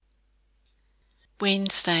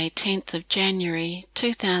Wednesday, 10th of January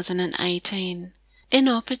 2018.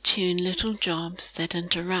 Inopportune little jobs that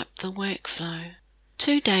interrupt the workflow.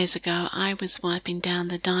 2 days ago I was wiping down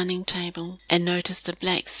the dining table and noticed a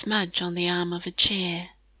black smudge on the arm of a chair.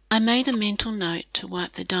 I made a mental note to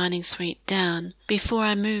wipe the dining suite down before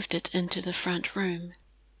I moved it into the front room.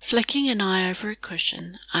 Flicking an eye over a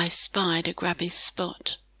cushion, I spied a grubby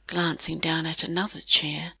spot. Glancing down at another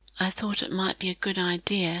chair, I thought it might be a good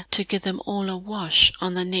idea to give them all a wash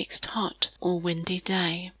on the next hot or windy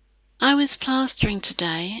day. I was plastering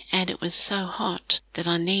today, and it was so hot that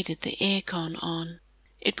I needed the aircon on.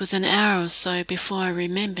 It was an hour or so before I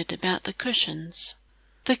remembered about the cushions.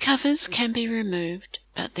 The covers can be removed,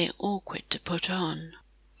 but they're awkward to put on.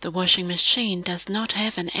 The washing machine does not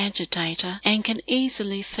have an agitator and can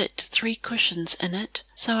easily fit 3 cushions in it,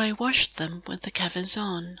 so I washed them with the covers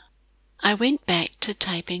on. I went back to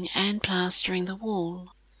taping and plastering the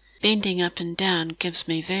wall. Bending up and down gives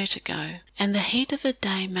me vertigo, and the heat of the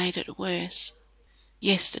day made it worse.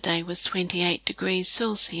 Yesterday was 28 degrees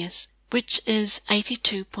Celsius, which is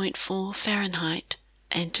 82.4 Fahrenheit,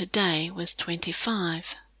 and today was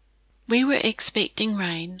 25. We were expecting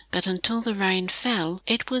rain, but until the rain fell,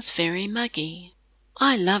 it was very muggy.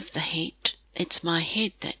 I love the heat. It's my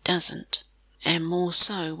head that doesn't, and more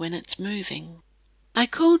so when it's moving. I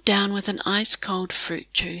cooled down with an ice-cold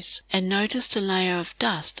fruit juice and noticed a layer of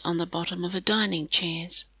dust on the bottom of the dining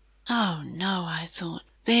chairs. Oh no, I thought,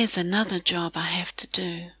 there's another job I have to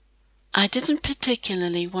do. I didn't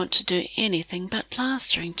particularly want to do anything but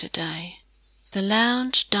plastering today. The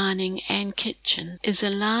lounge, dining and kitchen is a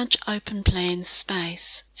large open-plan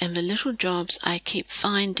space, and the little jobs I keep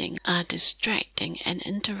finding are distracting and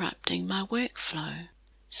interrupting my workflow.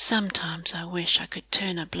 Sometimes I wish I could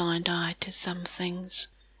turn a blind eye to some things.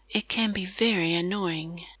 It can be very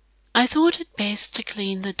annoying. I thought it best to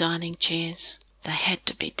clean the dining chairs. They had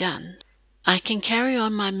to be done. I can carry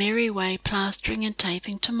on my merry way plastering and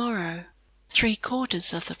taping tomorrow.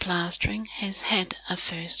 3/4 of the plastering has had a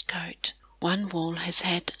first coat. One wall has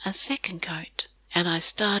had a second coat, and I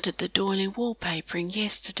started the doily wallpapering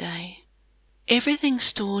yesterday. Everything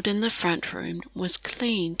stored in the front room was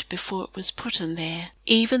cleaned before it was put in there.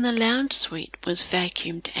 Even the lounge suite was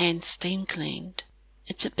vacuumed and steam cleaned.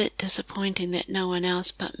 It's a bit disappointing that no one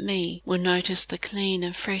else but me will notice the clean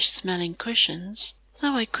and fresh-smelling cushions,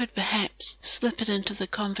 though I could perhaps slip it into the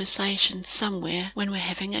conversation somewhere when we're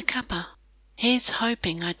having a cuppa. Here's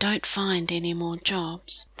hoping I don't find any more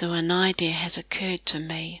jobs, though an idea has occurred to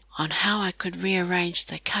me on how I could rearrange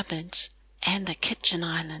the cupboards and the kitchen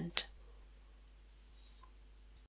island.